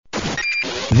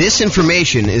This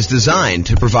information is designed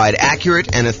to provide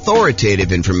accurate and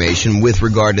authoritative information with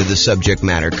regard to the subject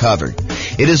matter covered.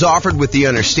 It is offered with the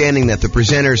understanding that the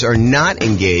presenters are not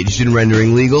engaged in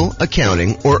rendering legal,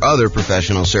 accounting, or other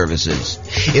professional services.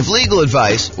 If legal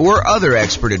advice or other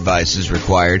expert advice is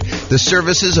required, the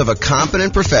services of a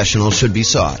competent professional should be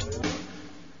sought.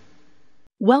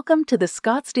 Welcome to the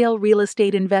Scottsdale Real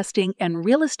Estate Investing and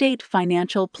Real Estate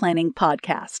Financial Planning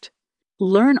Podcast.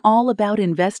 Learn all about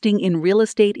investing in real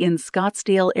estate in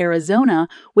Scottsdale, Arizona,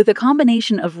 with a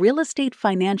combination of real estate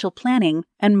financial planning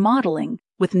and modeling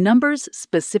with numbers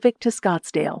specific to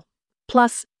Scottsdale,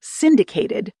 plus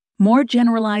syndicated, more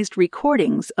generalized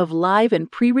recordings of live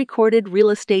and pre-recorded real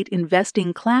estate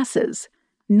investing classes,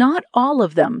 not all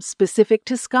of them specific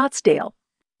to Scottsdale.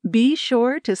 Be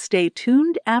sure to stay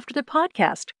tuned after the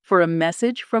podcast for a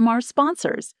message from our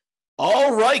sponsors.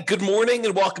 All right. Good morning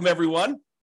and welcome, everyone.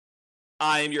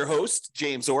 I am your host,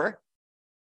 James Orr.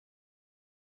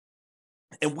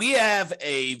 And we have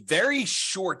a very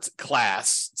short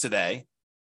class today,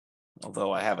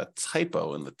 although I have a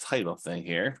typo in the title thing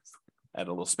here. Add a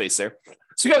little space there.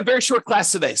 So we got a very short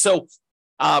class today. So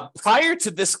prior to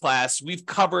this class, we've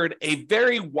covered a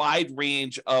very wide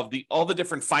range of all the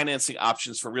different financing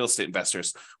options for real estate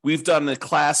investors. We've done a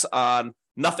class on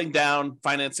nothing down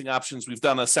financing options. We've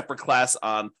done a separate class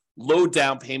on low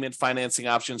down payment financing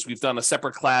options. We've done a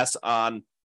separate class on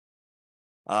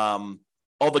all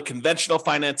the conventional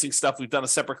financing stuff. We've done a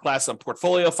separate class on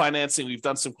portfolio financing. We've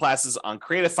done some classes on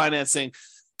creative financing.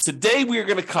 Today, we are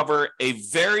going to cover a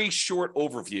very short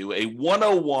overview, a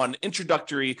 101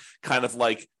 introductory kind of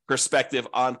like perspective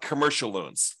on commercial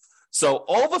loans. So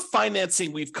all the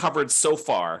financing we've covered so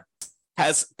far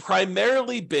has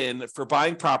primarily been for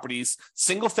buying properties,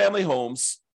 single-family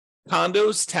homes,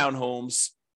 condos, townhomes,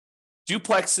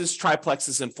 duplexes,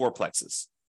 triplexes, and fourplexes.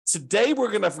 Today, we're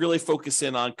going to really focus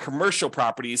in on commercial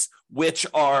properties, which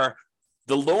are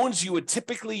the loans you would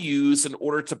typically use in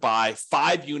order to buy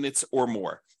 5 units or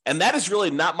more. And that is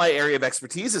really not my area of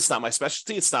expertise. It's not my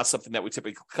specialty. It's not something that we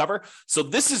typically cover. So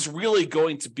this is really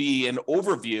going to be an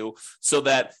overview so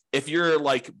that if you're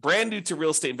like brand new to real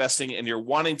estate investing and you're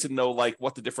wanting to know like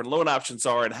what the different loan options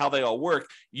are and how they all work,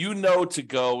 you know to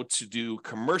go to do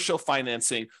commercial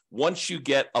financing once you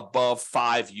get above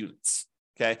 5 units.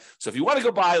 Okay, so if you want to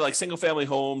go buy like single-family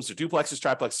homes or duplexes,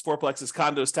 triplexes, fourplexes,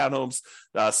 condos, townhomes,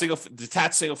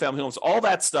 detached single-family homes, all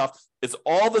that stuff is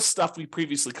all the stuff we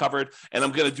previously covered. And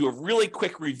I'm going to do a really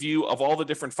quick review of all the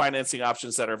different financing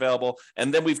options that are available.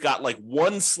 And then we've got like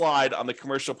one slide on the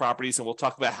commercial properties, and we'll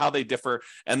talk about how they differ.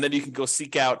 And then you can go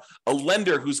seek out a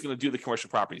lender who's going to do the commercial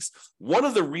properties. One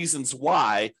of the reasons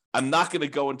why I'm not going to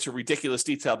go into ridiculous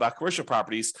detail about commercial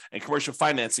properties and commercial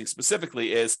financing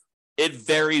specifically is it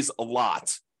varies a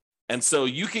lot. And so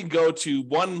you can go to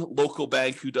one local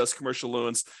bank who does commercial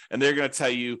loans, and they're going to tell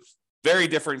you very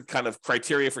different kind of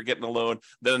criteria for getting a loan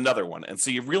than another one. And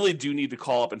so you really do need to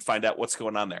call up and find out what's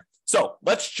going on there. So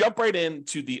let's jump right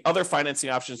into the other financing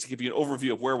options to give you an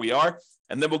overview of where we are,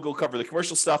 and then we'll go cover the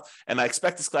commercial stuff. And I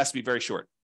expect this class to be very short.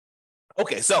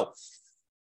 Okay, so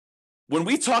when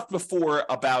we talked before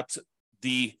about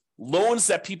the loans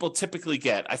that people typically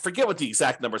get, I forget what the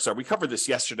exact numbers are. We covered this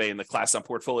yesterday in the class on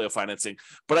portfolio financing,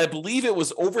 but I believe it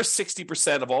was over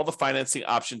 60% of all the financing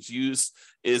options used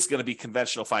is going to be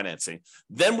conventional financing.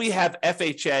 Then we have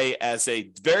FHA as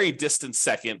a very distant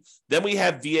second. Then we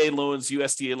have VA loans,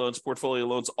 USDA loans, portfolio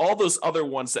loans, all those other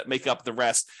ones that make up the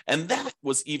rest. And that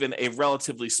was even a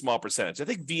relatively small percentage. I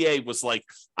think VA was like,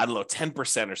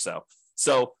 10% or so.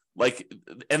 So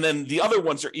and then the other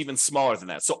ones are even smaller than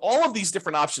that. So all of these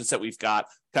different options that we've got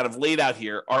kind of laid out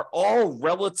here are all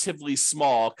relatively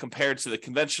small compared to the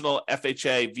conventional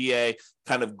FHA, VA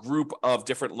kind of group of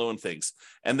different loan things.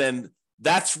 And then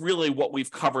that's really what we've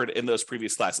covered in those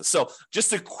previous classes. So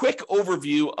just a quick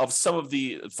overview of some of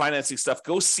the financing stuff.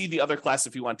 Go see the other class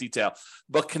if you want detail.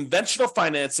 But conventional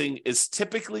financing is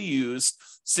typically used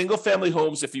single-family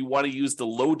homes if you want to use the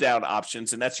low-down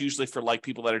options, and that's usually for like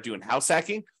people that are doing house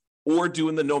hacking or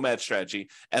doing the nomad strategy.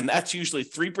 And that's usually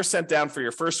 3% down for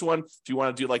your first one if you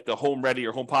want to do like the home ready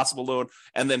or home possible loan,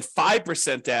 and then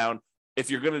 5% down if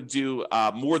you're going to do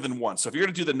more than one. So if you're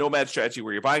going to do the nomad strategy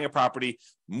where you're buying a property,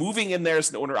 moving in there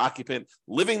as an owner occupant,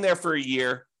 living there for a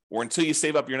year or until you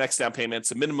save up your next down payment,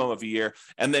 it's a minimum of a year,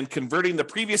 and then converting the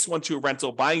previous one to a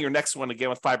rental, buying your next one again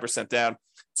with 5% down.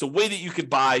 It's a way that you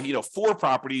could buy, 4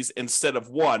 properties instead of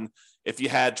one if you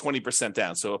had 20%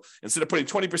 down. So instead of putting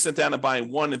 20% down and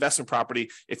buying one investment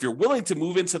property, if you're willing to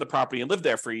move into the property and live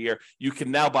there for a year, you can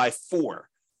now buy 4.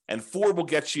 And 4 will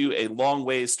get you a long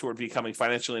ways toward becoming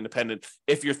financially independent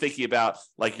if you're thinking about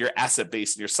like your asset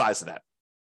base and your size of that.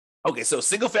 Okay, so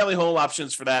single family home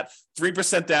options for that,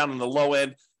 3% down on the low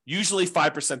end, usually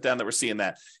 5% down that we're seeing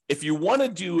that. If you want to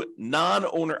do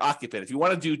non-owner occupant, if you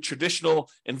want to do traditional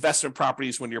investment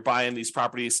properties when you're buying these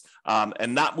properties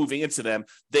and not moving into them,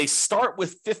 they start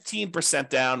with 15%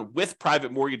 down with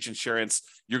private mortgage insurance.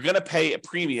 You're going to pay a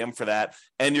premium for that,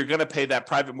 and you're going to pay that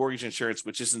private mortgage insurance,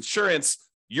 which is insurance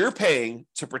you're paying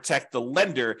to protect the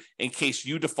lender in case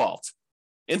you default.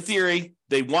 In theory,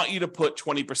 they want you to put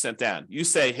 20% down. You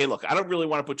say, hey, look, I don't really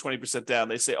want to put 20% down.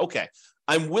 They say, okay,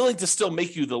 I'm willing to still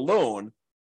make you the loan.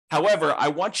 However, I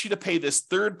want you to pay this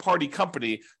third-party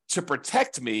company to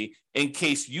protect me in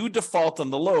case you default on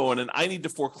the loan and I need to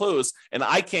foreclose and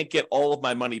I can't get all of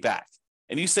my money back.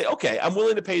 And you say, okay, I'm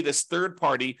willing to pay this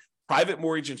third-party private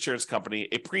mortgage insurance company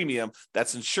a premium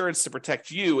that's insurance to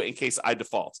protect you in case I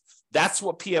default. That's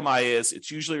what PMI is.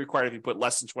 It's usually required if you put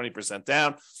less than 20%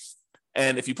 down.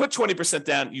 And if you put 20%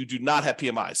 down, you do not have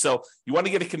PMI. So you want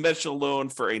to get a conventional loan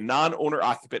for a non-owner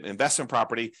occupant investment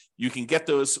property. You can get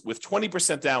those with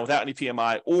 20% down without any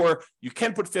PMI, or you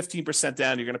can put 15%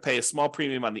 down. You're going to pay a small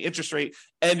premium on the interest rate,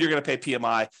 and you're going to pay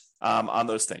PMI on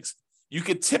those things. You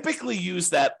could typically use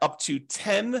that up to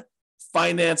 10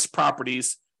 finance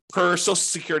properties per Social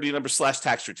Security number /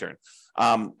 tax return.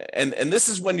 And this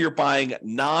is when you're buying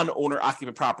non-owner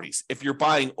occupant properties. If you're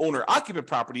buying owner occupant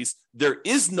properties, there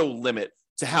is no limit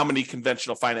to how many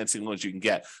conventional financing loans you can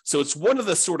get. So it's one of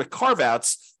the sort of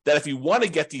carve-outs that if you want to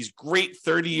get these great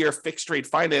 30-year fixed rate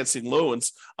financing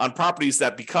loans on properties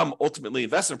that become ultimately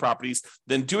investment properties,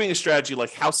 then doing a strategy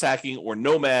like house hacking or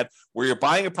Nomad, where you're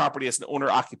buying a property as an owner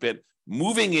occupant,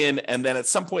 moving in, and then at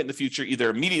some point in the future, either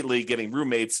immediately getting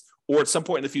roommates or at some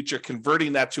point in the future,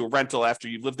 converting that to a rental after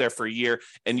you've lived there for a year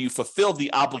and you fulfill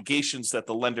the obligations that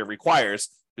the lender requires,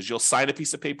 because you'll sign a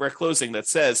piece of paper at closing that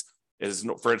says,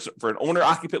 for an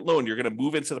owner-occupant loan, you're going to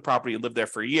move into the property and live there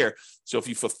for a year. So if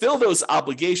you fulfill those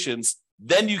obligations,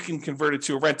 then you can convert it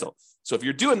to a rental. So if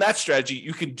you're doing that strategy,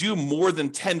 you can do more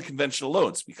than 10 conventional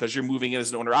loans because you're moving in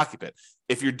as an owner-occupant.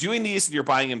 If you're doing these and you're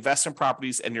buying investment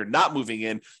properties and you're not moving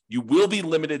in, you will be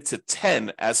limited to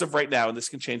 10 as of right now, and this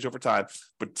can change over time,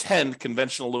 but 10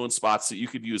 conventional loan spots that you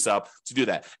could use up to do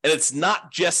that. And it's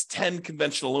not just 10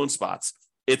 conventional loan spots.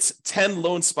 It's 10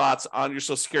 loan spots on your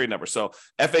Social Security number. So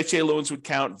FHA loans would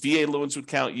count, VA loans would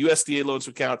count, USDA loans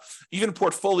would count, even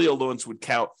portfolio loans would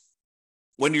count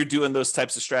when you're doing those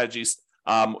types of strategies,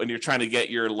 when you're trying to get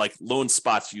your loan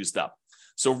spots used up.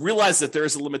 So realize that there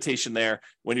is a limitation there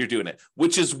when you're doing it,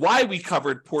 which is why we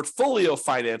covered portfolio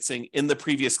financing in the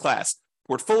previous class.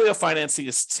 Portfolio financing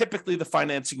is typically the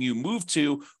financing you move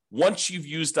to once you've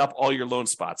used up all your loan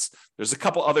spots. There's a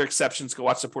couple other exceptions. Go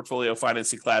watch the portfolio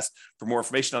financing class for more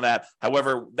information on that.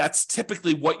 However, that's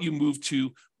typically what you move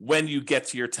to when you get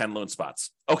to your 10 loan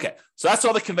spots. Okay, so that's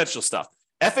all the conventional stuff.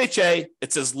 FHA,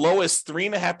 it's as low as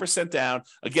 3.5% down.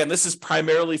 Again, this is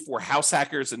primarily for house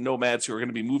hackers and nomads who are going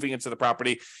to be moving into the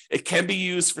property. It can be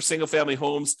used for single-family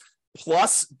homes,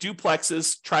 plus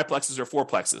duplexes, triplexes, or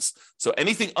fourplexes. So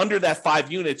anything under that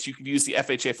 5 units, you can use the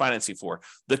FHA financing for.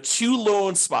 The two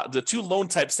loan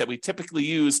types that we typically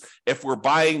use if we're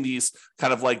buying these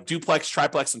kind of like duplex,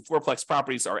 triplex, and fourplex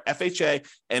properties are FHA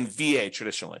and VA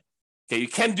traditionally. Okay, you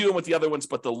can do them with the other ones,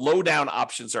 but the low down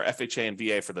options are FHA and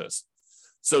VA for those.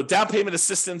 So down payment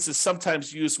assistance is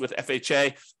sometimes used with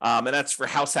FHA, and that's for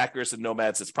house hackers and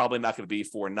nomads. It's probably not going to be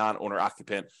for non-owner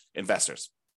occupant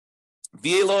investors.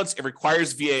 VA loans, it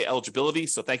requires VA eligibility.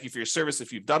 So thank you for your service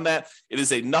if you've done that. It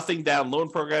is a nothing down loan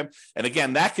program. And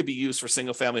again, that could be used for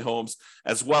single family homes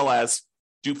as well as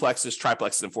duplexes,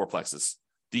 triplexes, and fourplexes.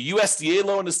 The USDA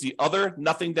loan is the other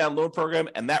nothing down loan program,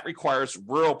 and that requires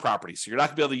rural property. So you're not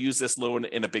going to be able to use this loan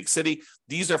in a big city.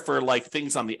 These are for like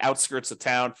things on the outskirts of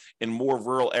town in more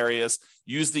rural areas.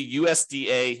 Use the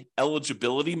USDA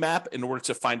eligibility map in order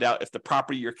to find out if the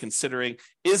property you're considering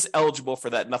is eligible for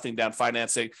that nothing down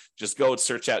financing. Just go and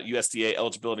search out USDA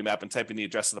eligibility map and type in the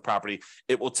address of the property.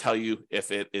 It will tell you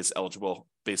if it is eligible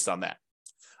based on that.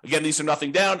 Again, these are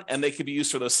nothing down, and they can be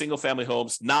used for those single-family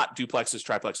homes, not duplexes,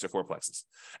 triplexes, or fourplexes.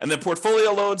 And then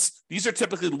portfolio loans, these are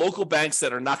typically local banks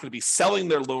that are not going to be selling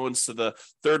their loans to the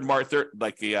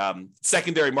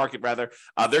secondary market, rather.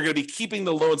 They're going to be keeping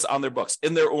the loans on their books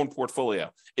in their own portfolio.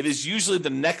 It is usually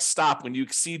the next stop when you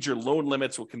exceed your loan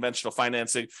limits with conventional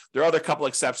financing. There are other couple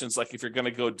exceptions, like if you're going to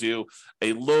go do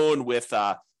a loan with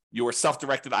your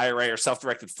self-directed IRA or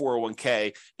self-directed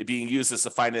 401k being used as a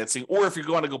financing, or if you're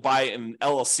going to go buy an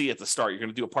LLC at the start, you're going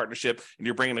to do a partnership and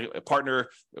you're bringing a partner,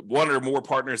 one or more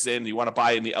partners in, you want to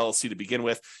buy in the LLC to begin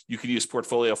with, you can use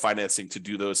portfolio financing to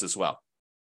do those as well.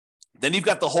 Then you've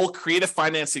got the whole creative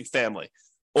financing family,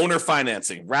 owner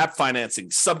financing, wrap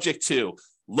financing, subject to,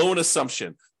 loan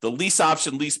assumption. the lease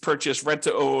option, lease purchase, rent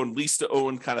to own, lease to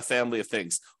own kind of family of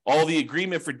things. All the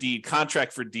agreement for deed,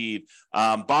 contract for deed,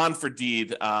 bond for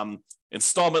deed,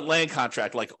 installment land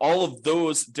contract, like all of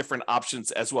those different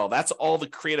options as well. That's all the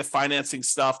creative financing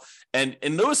stuff. And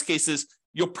in those cases,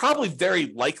 you'll probably very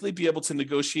likely be able to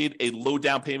negotiate a low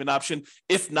down payment option,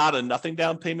 if not a nothing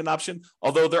down payment option,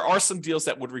 although there are some deals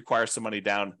that would require some money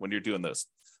down when you're doing those.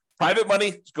 Private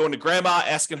money, going to grandma,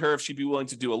 asking her if she'd be willing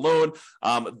to do a loan.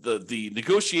 The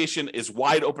negotiation is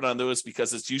wide open on those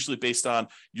because it's usually based on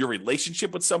your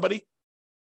relationship with somebody.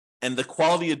 And the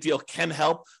quality of deal can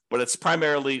help, but it's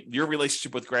primarily your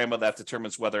relationship with grandma that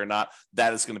determines whether or not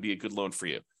that is going to be a good loan for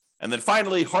you. And then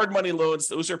finally, hard money loans.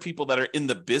 Those are people that are in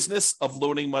the business of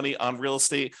loaning money on real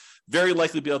estate, very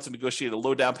likely be able to negotiate a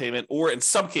low down payment, or in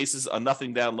some cases, a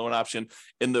nothing down loan option.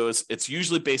 In those, it's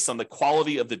usually based on the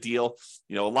quality of the deal.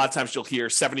 A lot of times you'll hear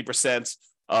 70%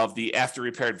 of the after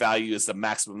repaired value is the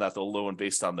maximum that they'll loan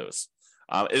based on those.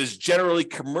 It is generally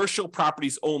commercial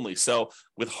properties only. So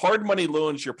with hard money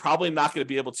loans, you're probably not going to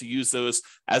be able to use those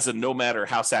as a nomad or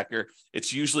house hacker.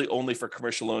 It's usually only for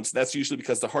commercial loans. That's usually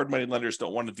because the hard money lenders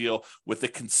don't want to deal with the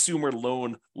consumer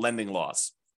loan lending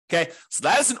laws. Okay, so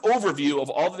that is an overview of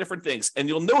all the different things. And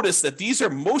you'll notice that these are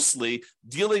mostly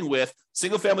dealing with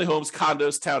single family homes,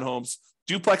 condos, townhomes,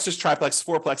 duplexes, triplexes,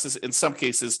 fourplexes in some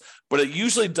cases, but it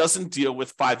usually doesn't deal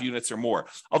with 5 units or more.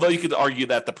 Although you could argue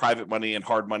that the private money and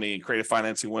hard money and creative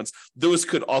financing ones, those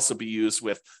could also be used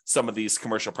with some of these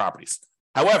commercial properties.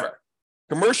 However,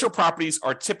 commercial properties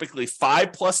are typically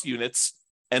 5+ units,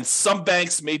 and some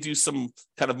banks may do some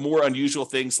kind of more unusual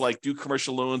things like do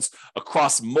commercial loans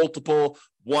across multiple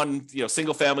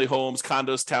single family homes,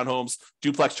 condos, townhomes,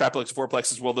 duplex, triplex,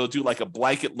 fourplexes. Well, they'll do like a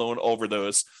blanket loan over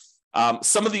those.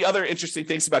 Some of the other interesting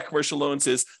things about commercial loans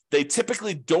is they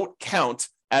typically don't count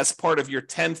as part of your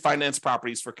 10 finance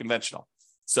properties for conventional.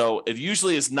 So it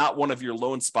usually is not one of your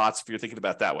loan spots if you're thinking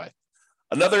about it that way.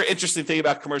 Another interesting thing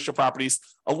about commercial properties,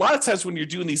 a lot of times when you're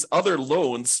doing these other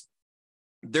loans,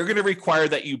 they're going to require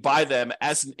that you buy them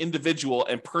as an individual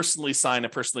and personally sign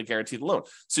and personally guarantee the loan.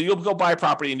 So you'll go buy a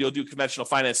property and you'll do conventional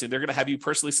financing. They're going to have you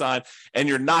personally sign, and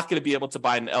you're not going to be able to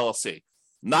buy an LLC.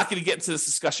 Not going to get into this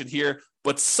discussion here,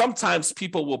 but sometimes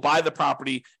people will buy the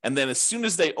property, and then as soon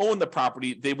as they own the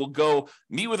property, they will go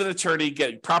meet with an attorney,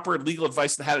 get proper legal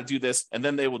advice on how to do this, and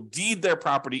then they will deed their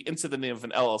property into the name of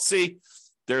an LLC.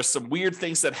 There's some weird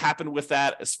things that happen with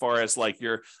that as far as like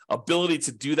your ability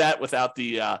to do that without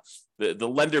the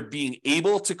lender being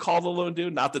able to call the loan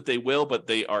due. Not that they will, but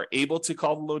they are able to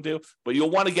call the loan due. But you'll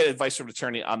want to get advice from an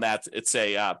attorney on that. It's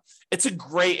a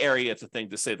gray area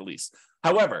to say the least.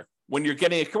 However, when you're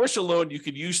getting a commercial loan, you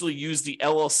could usually use the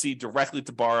LLC directly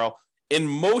to borrow. In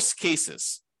most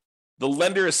cases, the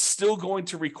lender is still going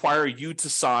to require you to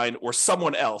sign or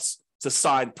someone else to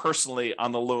sign personally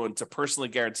on the loan to personally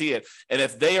guarantee it. And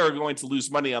if they are going to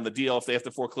lose money on the deal, if they have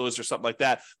to foreclose or something like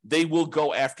that, they will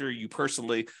go after you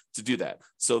personally to do that.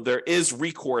 So there is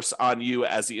recourse on you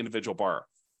as the individual borrower.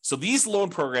 So these loan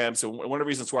programs, and one of the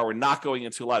reasons why we're not going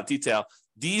into a lot of detail,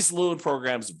 these loan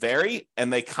programs vary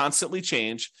and they constantly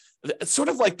change. It's sort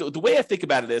of like the way I think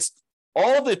about it is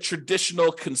all the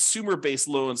traditional consumer-based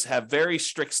loans have very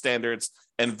strict standards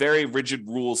and very rigid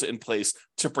rules in place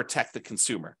to protect the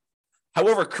consumer.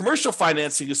 However, commercial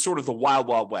financing is sort of the wild,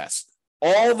 wild west.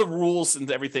 All the rules and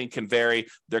everything can vary.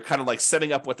 They're kind of like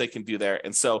setting up what they can do there.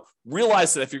 And so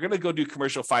realize that if you're going to go do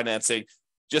commercial financing,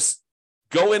 just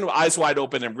go in eyes wide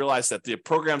open and realize that the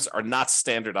programs are not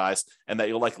standardized and that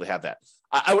you'll likely have that.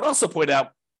 I would also point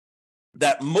out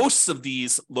that most of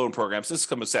these loan programs, this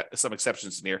comes some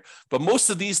exceptions in here, but most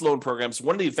of these loan programs,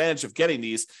 one of the advantages of getting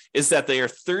these is that they are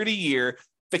 30-year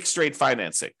fixed rate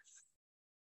financing.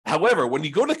 However, when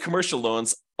you go to commercial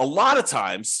loans, a lot of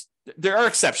times there are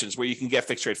exceptions where you can get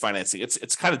fixed rate financing.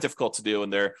 It's kind of difficult to do,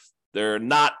 and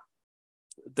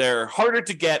they're harder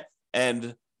to get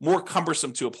and more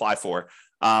cumbersome to apply for.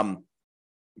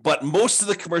 But most of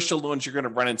the commercial loans you're going to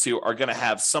run into are going to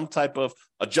have some type of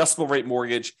adjustable rate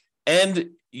mortgage and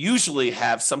usually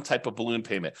have some type of balloon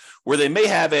payment where they may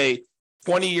have a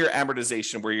 20-year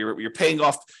amortization where you're paying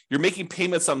off, you're making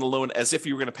payments on the loan as if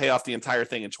you were going to pay off the entire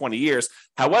thing in 20 years.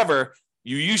 However,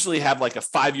 you usually have like a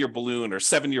 5-year balloon or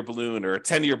 7-year balloon or a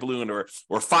 10-year balloon or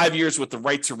 5 years with the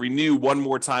right to renew one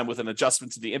more time with an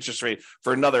adjustment to the interest rate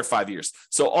for another 5 years.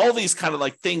 So all these kind of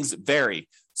like things vary.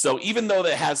 So even though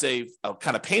that has a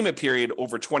kind of payment period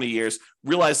over 20 years,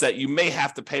 realize that you may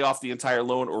have to pay off the entire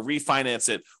loan or refinance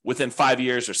it within 5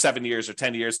 years or 7 years or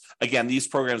 10 years. Again, these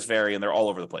programs vary and they're all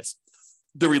over the place.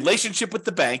 The relationship with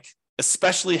the bank,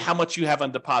 especially how much you have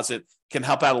on deposit, can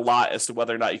help out a lot as to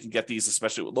whether or not you can get these,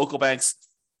 especially with local banks.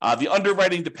 The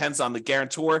underwriting depends on the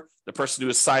guarantor, the person who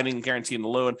is signing and guaranteeing the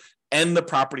loan, and the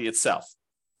property itself.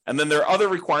 And then there are other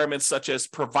requirements such as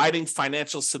providing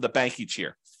financials to the bank each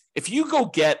year. If you go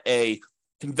get a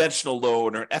conventional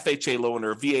loan or an FHA loan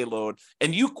or a VA loan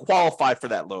and you qualify for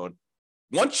that loan,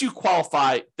 once you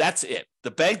qualify, that's it.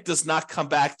 The bank does not come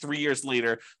back 3 years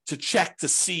later to check to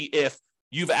see if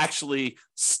you've actually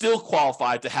still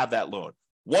qualified to have that loan.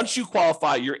 Once you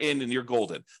qualify, you're in and you're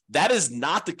golden. That is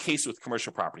not the case with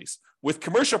commercial properties. With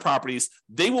commercial properties,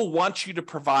 they will want you to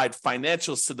provide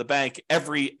financials to the bank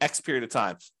every X period of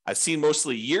time. I've seen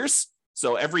mostly years.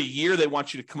 So every year they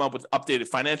want you to come up with updated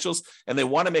financials, and they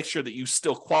want to make sure that you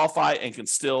still qualify and can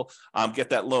still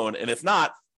get that loan. And if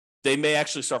not, they may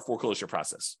actually start foreclosure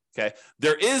process. Okay.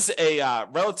 There is a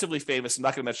relatively famous, I'm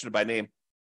not going to mention it by name,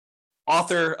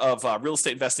 author of real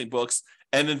estate investing books,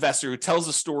 an investor who tells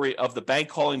the story of the bank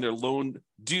calling their loan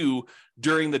due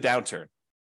during the downturn.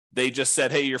 They just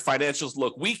said, hey, your financials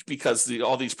look weak because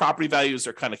all these property values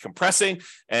are kind of compressing.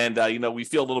 And, we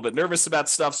feel a little bit nervous about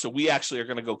stuff. So we actually are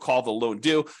going to go call the loan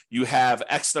due. You have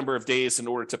X number of days in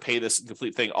order to pay this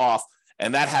complete thing off.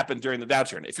 And that happened during the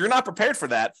downturn. If you're not prepared for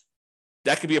that,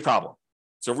 that could be a problem.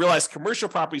 So realize commercial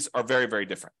properties are very, very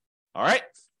different. All right.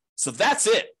 So that's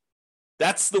it.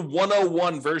 That's the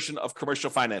 101 version of commercial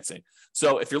financing.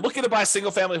 So if you're looking to buy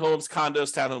single family homes,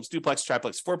 condos, townhomes, duplex,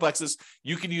 triplex, fourplexes,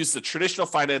 you can use the traditional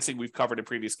financing we've covered in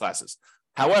previous classes.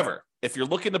 However, if you're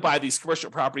looking to buy these commercial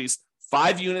properties,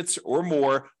 5 units or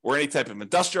more, or any type of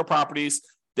industrial properties,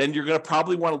 then you're going to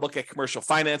probably want to look at commercial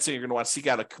financing. You're going to want to seek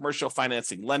out a commercial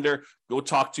financing lender. Go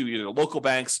talk to either local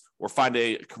banks or find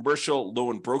a commercial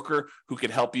loan broker who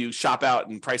can help you shop out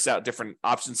and price out different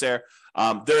options there.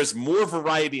 There's more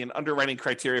variety in underwriting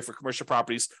criteria for commercial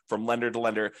properties from lender to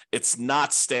lender. It's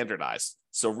not standardized.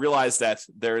 So realize that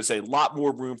there is a lot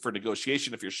more room for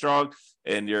negotiation if you're strong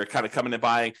and you're kind of coming and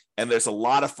buying. And there's a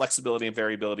lot of flexibility and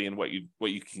variability in what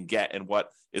you can get and what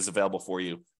is available for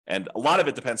you. And a lot of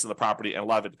it depends on the property and a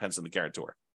lot of it depends on the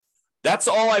guarantor. That's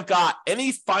all I've got.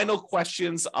 Any final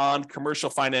questions on commercial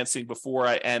financing before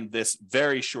I end this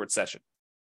very short session?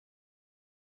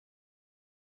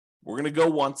 We're going to go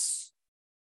once.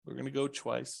 We're going to go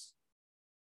twice.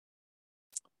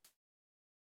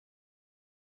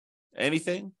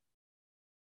 Anything?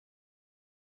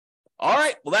 All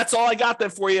right. Well, that's all I got then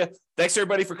for you. Thanks,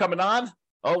 everybody, for coming on.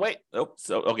 Oh, wait. Oh,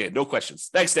 so, okay. No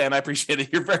questions. Thanks, Dan. I appreciate it.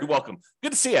 You're very welcome.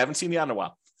 Good to see you. I haven't seen you in a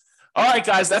while. All right,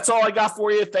 guys. That's all I got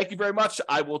for you. Thank you very much.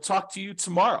 I will talk to you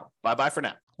tomorrow. Bye-bye for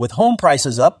now. With home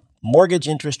prices up, mortgage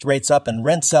interest rates up, and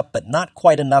rents up, but not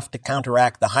quite enough to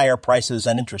counteract the higher prices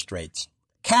and interest rates,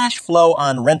 cash flow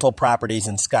on rental properties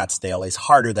in Scottsdale is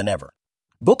harder than ever.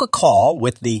 Book a call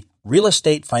with the Real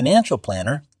Estate Financial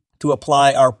Planner to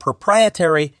apply our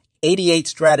proprietary 88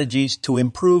 strategies to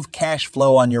improve cash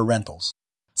flow on your rentals.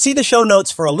 See the show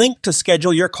notes for a link to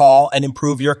schedule your call and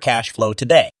improve your cash flow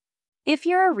today. If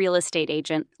you're a real estate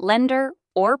agent, lender,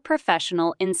 or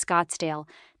professional in Scottsdale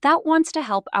that wants to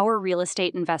help our real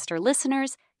estate investor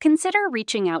listeners, consider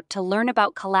reaching out to learn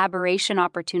about collaboration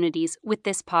opportunities with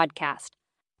this podcast.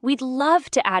 We'd love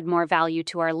to add more value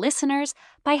to our listeners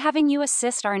by having you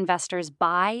assist our investors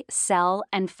buy, sell,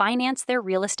 and finance their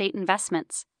real estate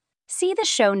investments. See the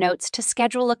show notes to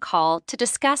schedule a call to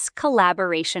discuss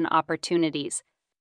collaboration opportunities.